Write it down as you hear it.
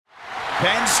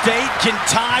Penn State can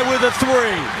tie with a 3.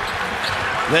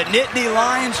 The Nittany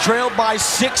Lions trailed by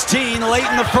 16 late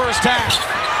in the first half.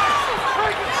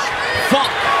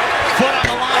 Funk, foot on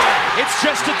the line. It's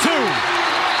just a 2.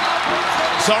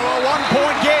 So a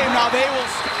 1-point game. Now they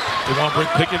want to bring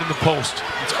Pickett in the post.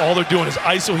 That's all they're doing is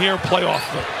ISO here and play off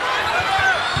them.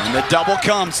 And the double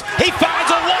comes. He finds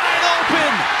a wide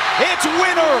open. It's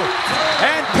Winner.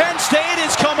 And Penn State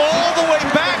has come all the way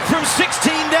back from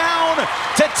 16 down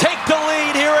to take the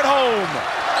lead here at home.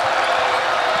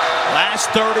 Last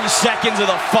 30 seconds of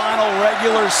the final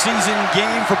regular season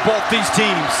game for both these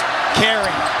teams.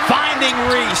 Carey finding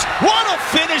Reese. What a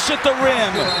finish at the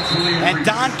rim. And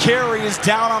Don Carey is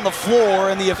down on the floor,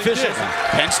 and the officials.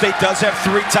 Penn State does have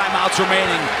 3 timeouts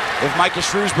remaining if Micah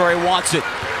Shrewsbury wants it.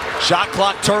 Shot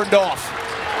clock turned off.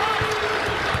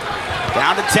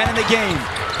 Down to 10 in the game.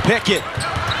 Pickett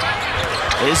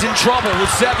is in trouble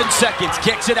with 7 seconds.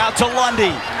 Kicks it out to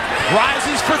Lundy.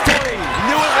 Rises for 3.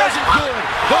 Knew it wasn't good.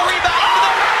 The rebound into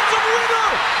the hands of Winner.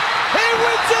 He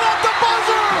wins it at the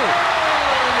buzzer.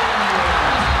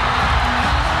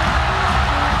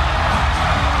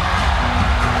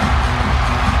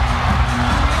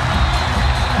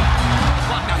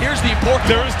 Now here's the important.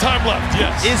 There is time left,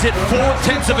 yes. Is it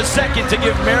 4/10 of a second to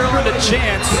give Maryland a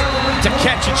chance to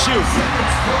catch and shoot?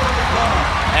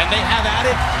 And they have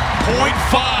added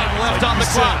 0.5 left on the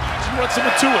clock. She wants them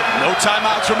to it. No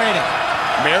timeouts remaining.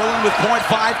 Maryland with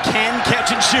 0.5 can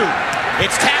catch and shoot.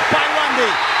 It's tapped by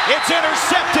Lundy. It's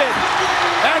intercepted.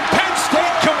 And Penn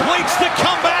State completes the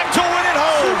comeback.